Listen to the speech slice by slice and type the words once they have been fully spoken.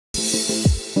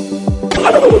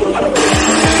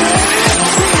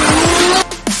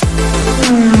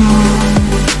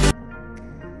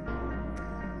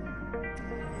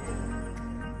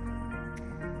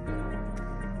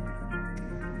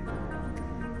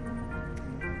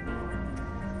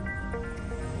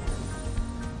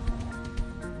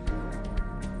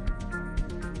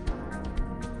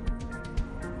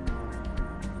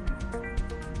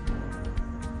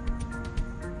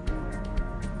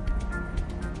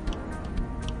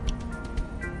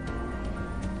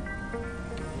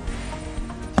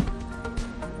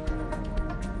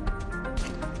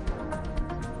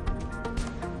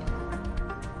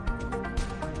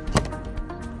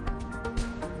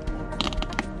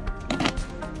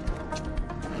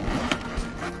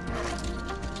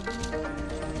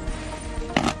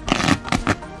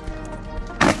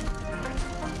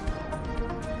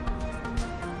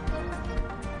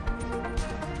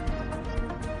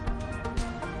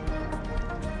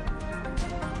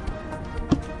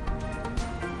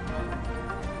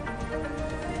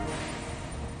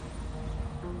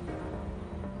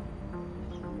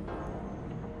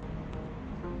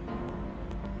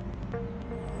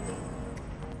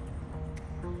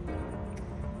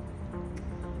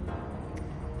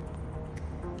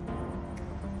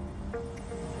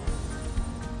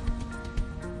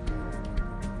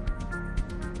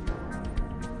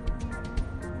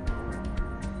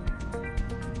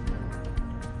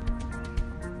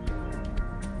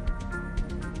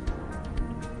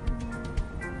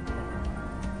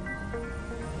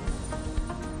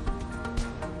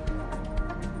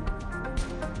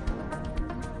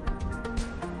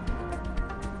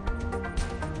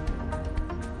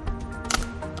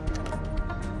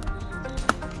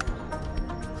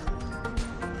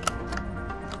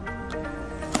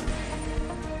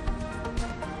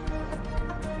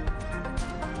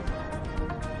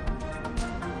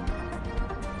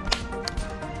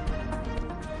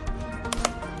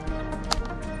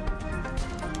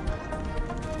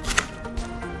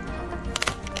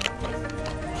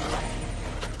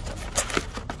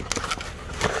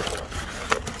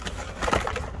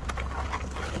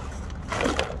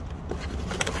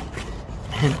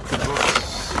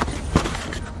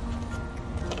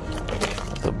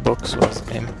The box was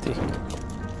empty.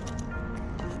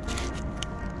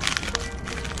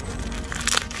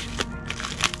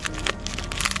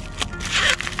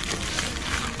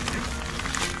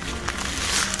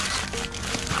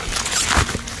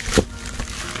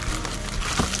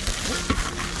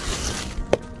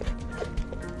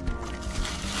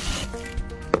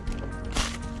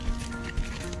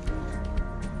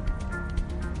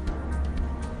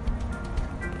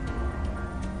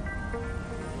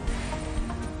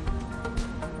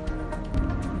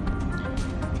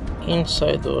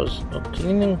 Inside was no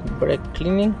cleaning, brake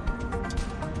cleaning,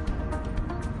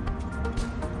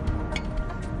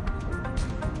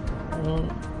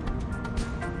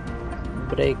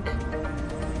 brake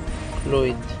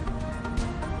fluid.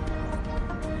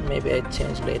 Maybe I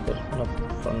change later, not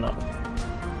for now.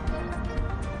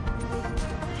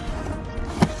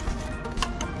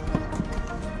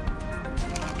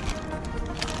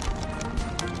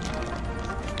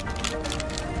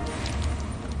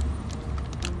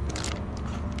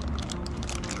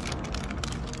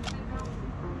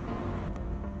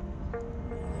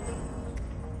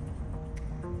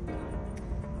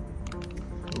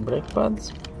 Brake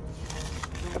pads,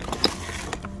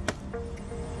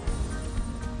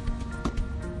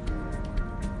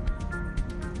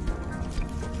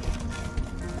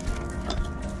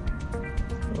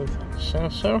 with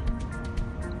sensor,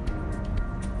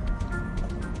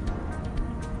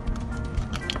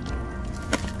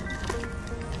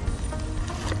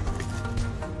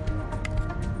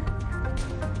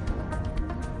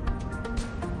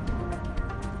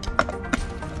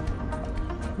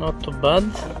 not too bad.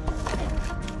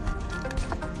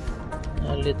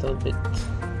 A little bit, I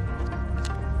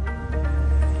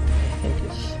think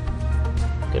it's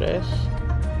grass,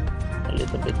 a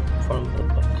little bit from the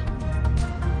back.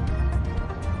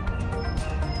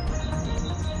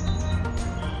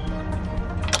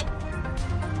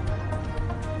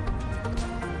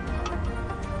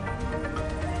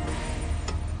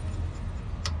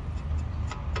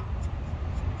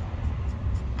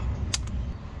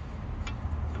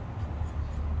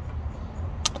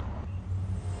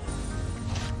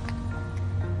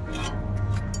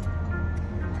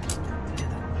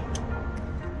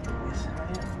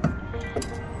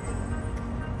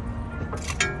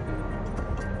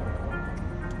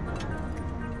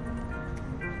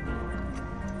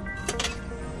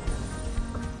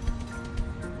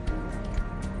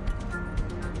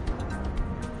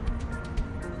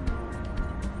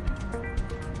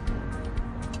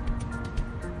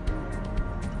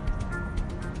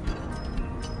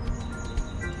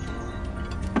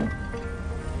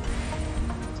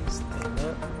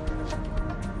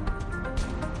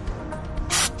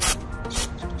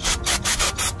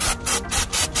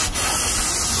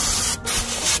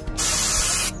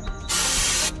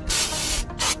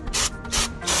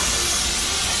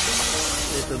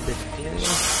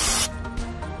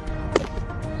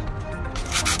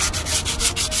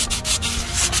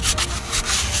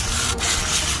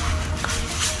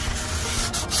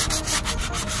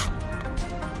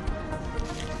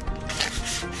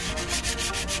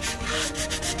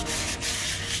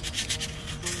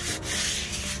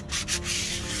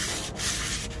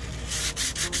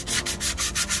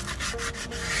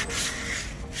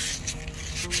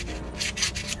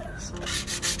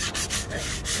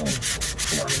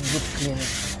 clean it.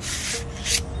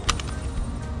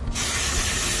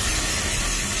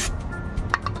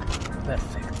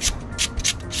 Perfect.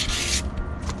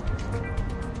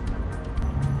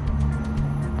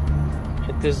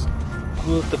 It is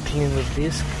good to clean the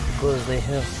disc because they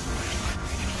have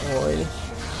oil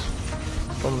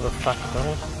from the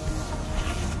factory.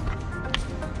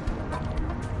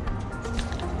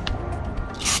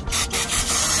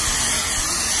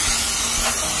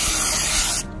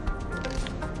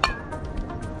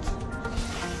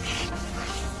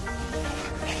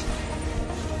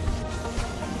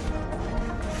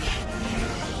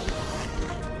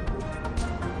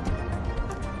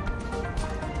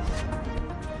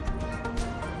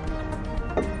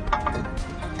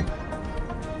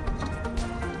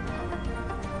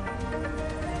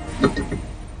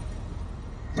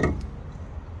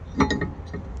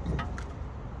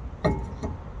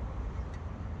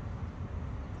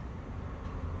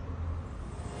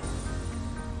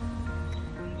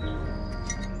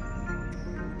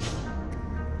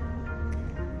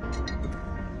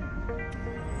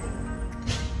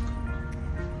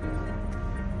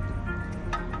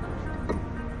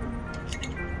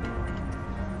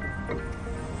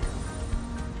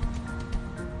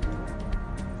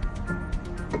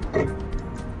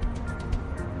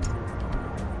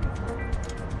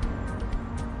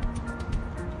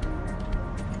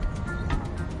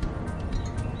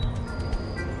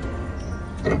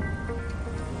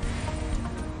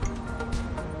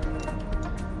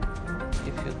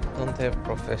 If you don't have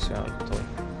professional tool,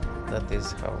 that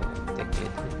is how it takes a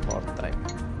little bit more time.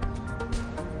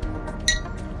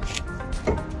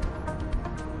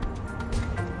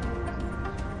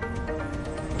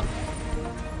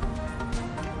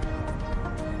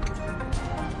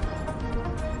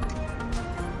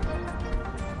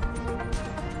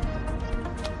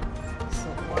 So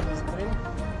one is green,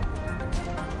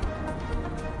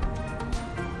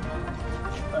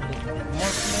 a little bit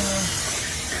more cleaner.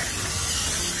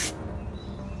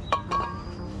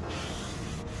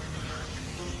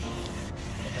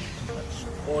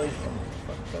 Oil from the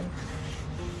factory.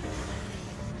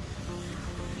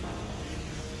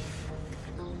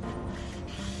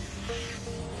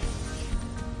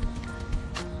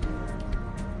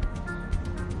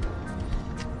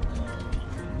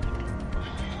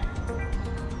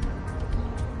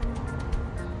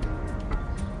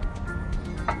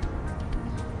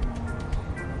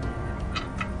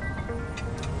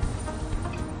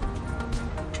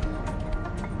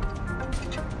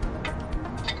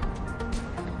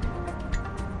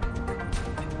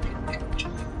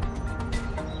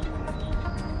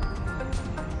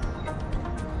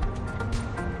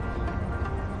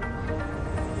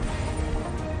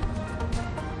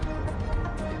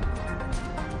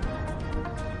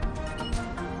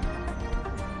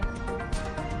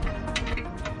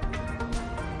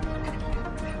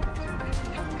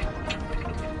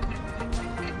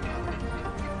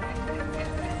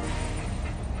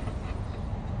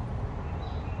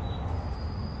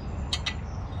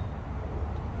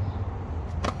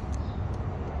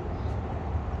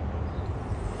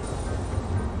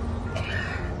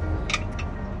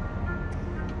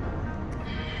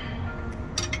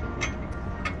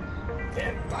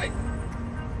 Very tight.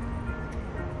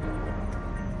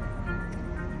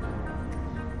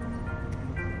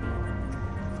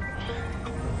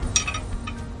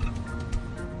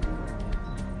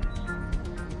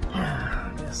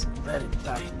 Yes, very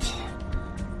tight.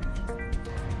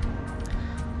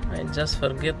 I just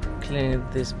forget to clean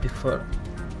this before.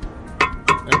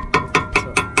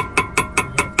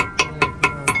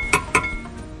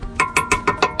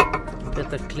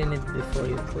 Better clean it before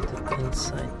you put it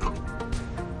inside.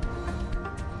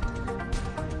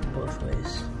 Both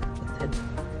ways. Head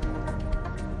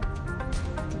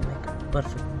to make a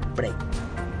perfect break.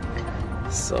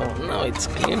 So now it's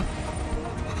clean.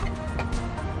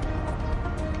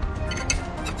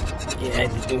 Yeah, I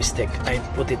did a mistake. I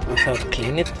put it without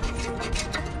cleaning it.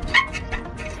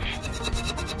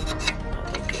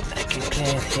 Okay, I can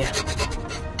clean it here.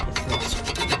 It's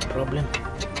not a problem.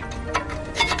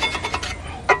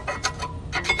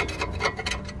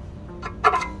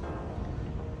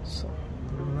 So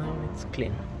now it's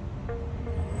clean.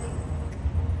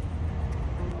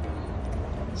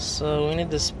 So we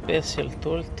need a special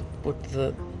tool to put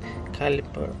the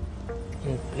caliper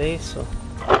in place. So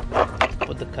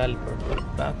put the caliper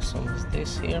back. So it's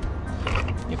this here.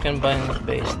 You can buy in the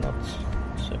base, not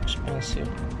so expensive.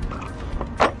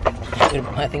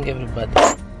 I think everybody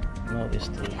knows this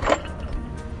tool.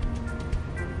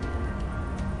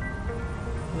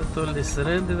 The tool is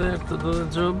ready there to do the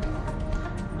job.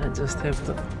 I just have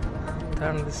to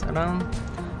turn this around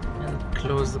and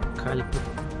close the caliper,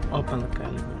 open the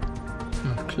caliper,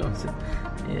 not close it,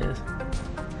 yes,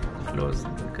 close the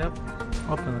cap,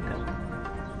 open the cap,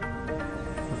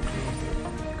 close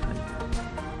the caliper.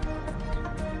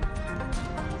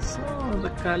 So the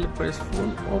caliper is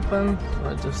full open, so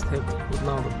I just have to put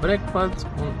now the brake pads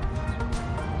on,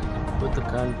 put the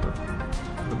caliper,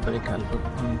 the brake caliper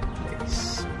in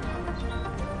place.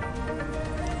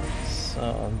 So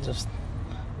just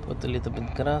put a little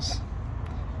bit grass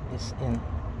is in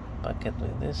packet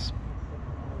with this.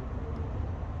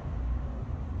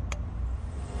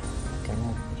 You can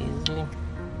move easily.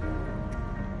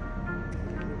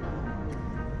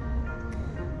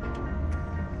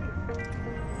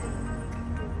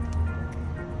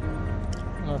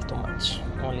 Not too much,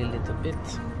 only a little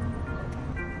bit.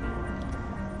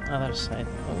 Other side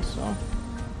also.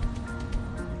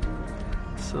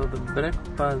 So the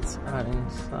brake pads are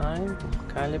inside the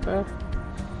caliper.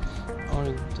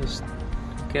 Only just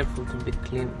careful to be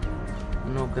clean,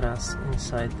 no grass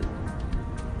inside the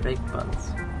brake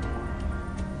pads.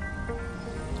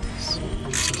 So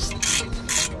we just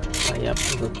tie up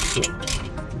the two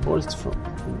bolts from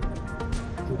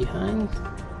behind.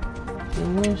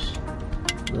 Finish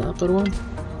the upper one.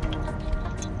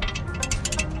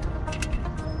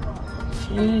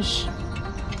 Finish.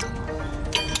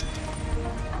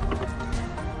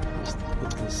 Just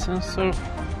put the sensor.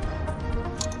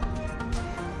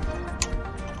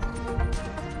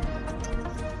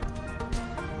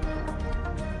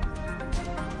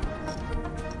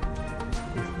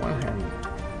 One hand.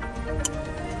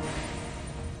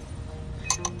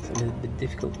 It's a little bit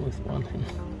difficult with one hand.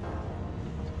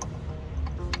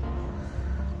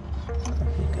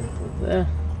 You can put there.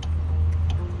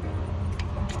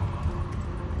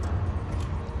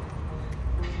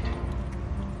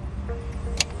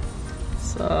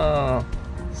 So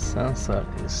sensor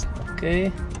is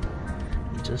okay.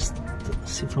 Just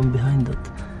see from behind that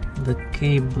the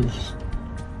cables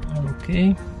are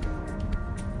okay.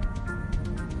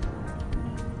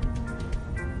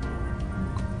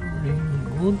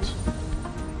 Good.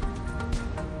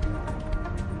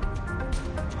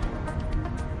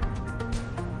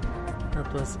 That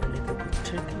was a little bit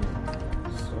tricky,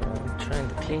 so I'm trying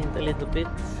to clean it a little bit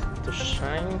to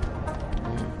shine.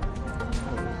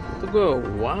 To go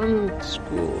one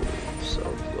screw, so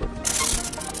good.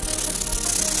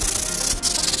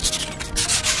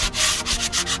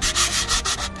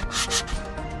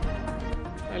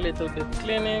 A little bit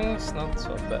cleaning, it's not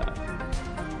so bad.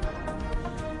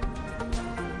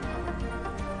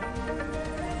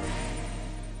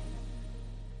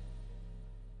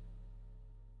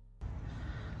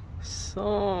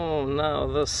 So now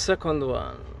the second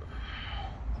one.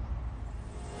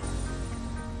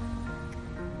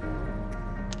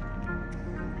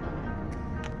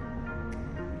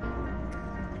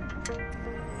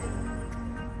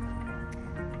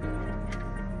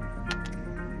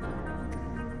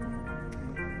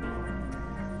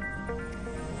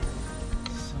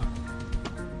 So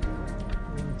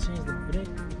we will change the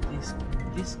brake with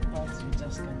these parts. We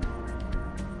just can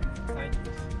tight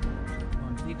with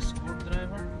big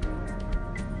screwdriver.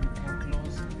 You can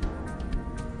close the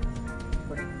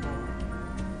brake pad.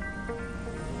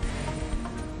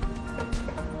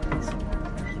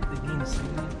 It begins. You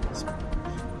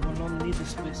will not need a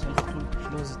special tool to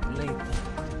close it later.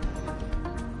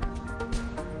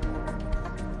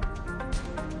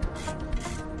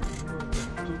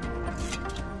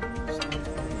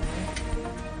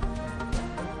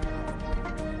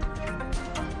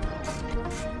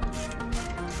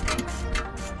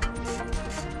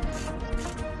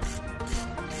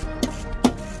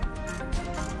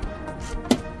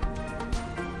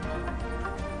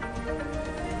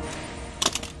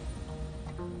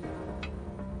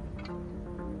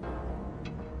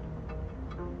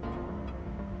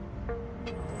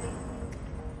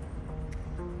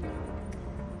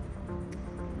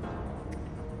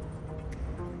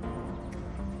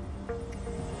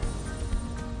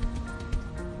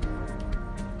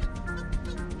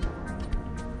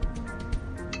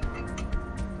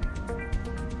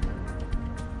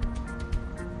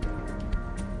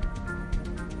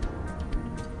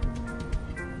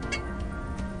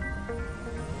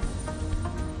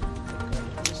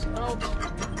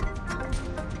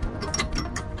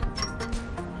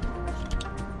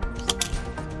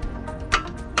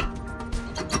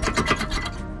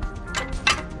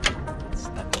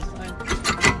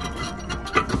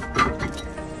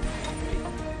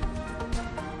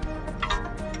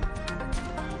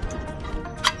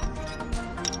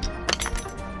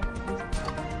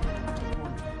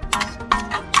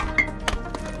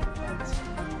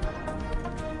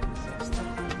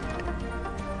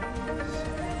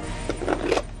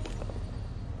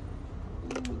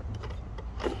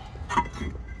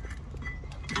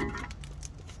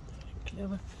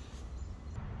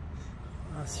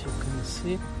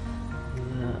 see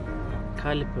the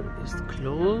caliper is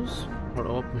closed or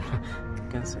open. You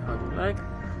can say how you like,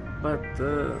 but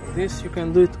this you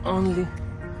can do it only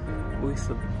with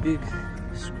a big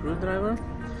screwdriver,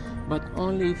 but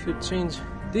only if you change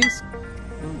disc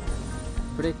and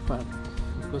brake pad,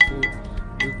 because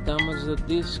we damage the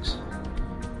discs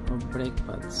or brake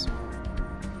pads.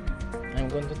 I'm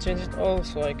going to change it all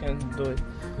so I can do it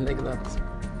like that.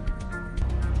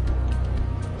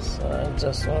 So I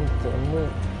just want to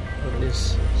remove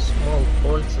this small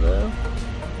bolts there,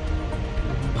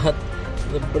 but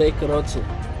the brake rods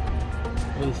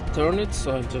will turn it,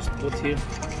 so I just put here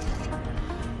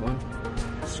one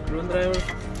screwdriver,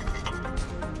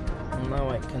 and now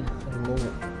I can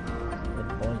remove the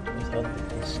bolt without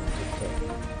the disc to turn.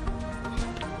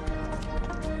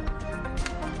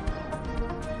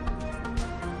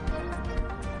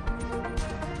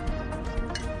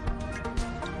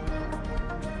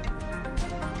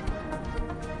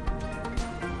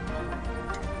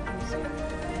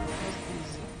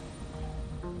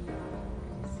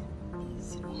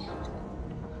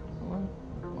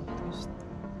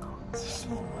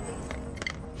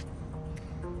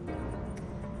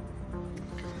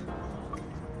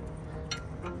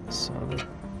 So the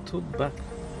two back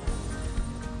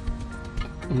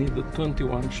need the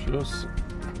 21 Schluss,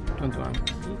 21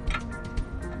 key.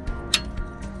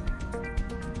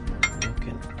 You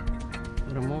can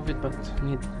remove it, but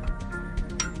need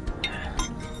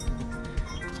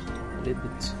a little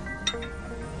bit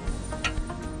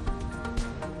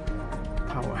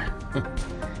power.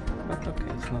 But okay,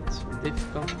 it's not so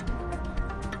difficult.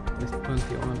 With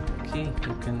 21 key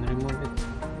you can remove it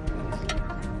easily.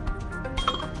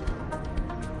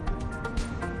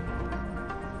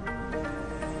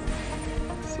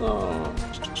 So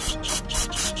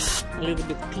a little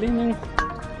bit cleaning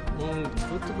and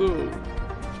good to go.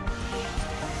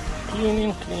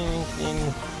 Cleaning.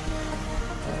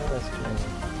 That's cleaning.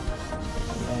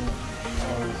 And then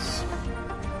always.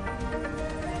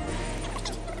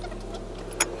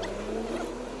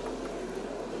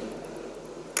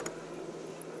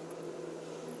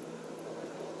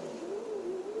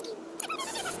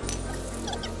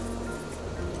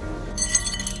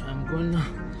 I'm gonna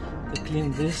clean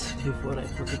this before I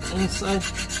put it inside.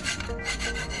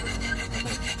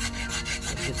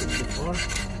 I did it before.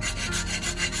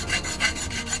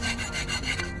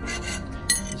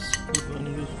 We're going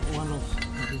to use one of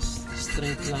this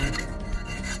straight line.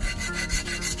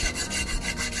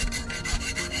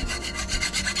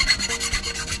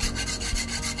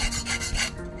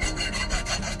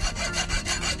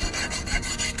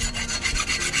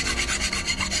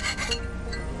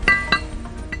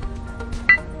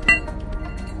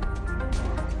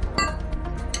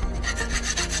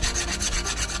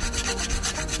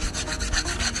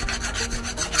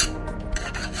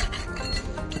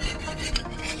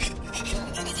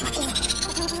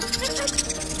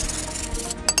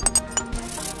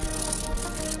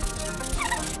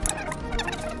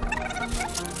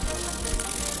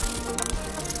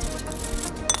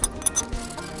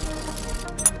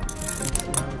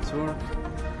 Work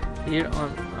here on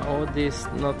Audi is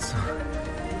not so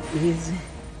easy,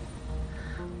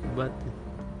 but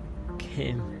it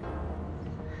came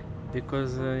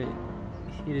because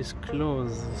here is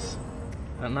closed.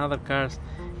 Another cars,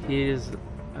 here is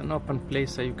an open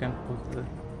place so you can put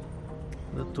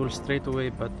the tool straight away,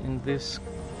 but in this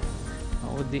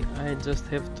Audi I just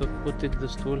have to put it the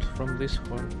tool from this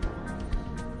hole.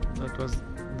 That was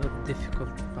the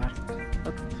difficult part,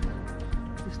 but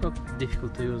it's not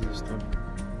difficult to use this tool.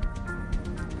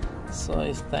 So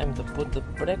it's time to put the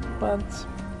brake pads.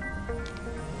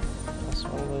 As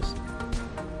always,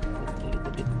 put a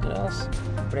little bit grass,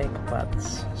 brake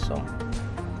pads. So,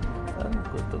 and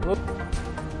good to go.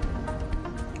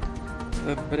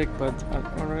 The brake pads are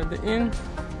already in.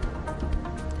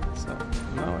 So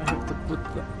now I have to put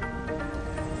the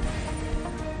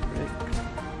brake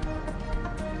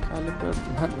caliper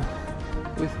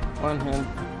with one hand.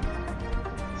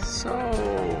 So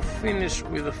finish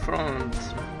with the front.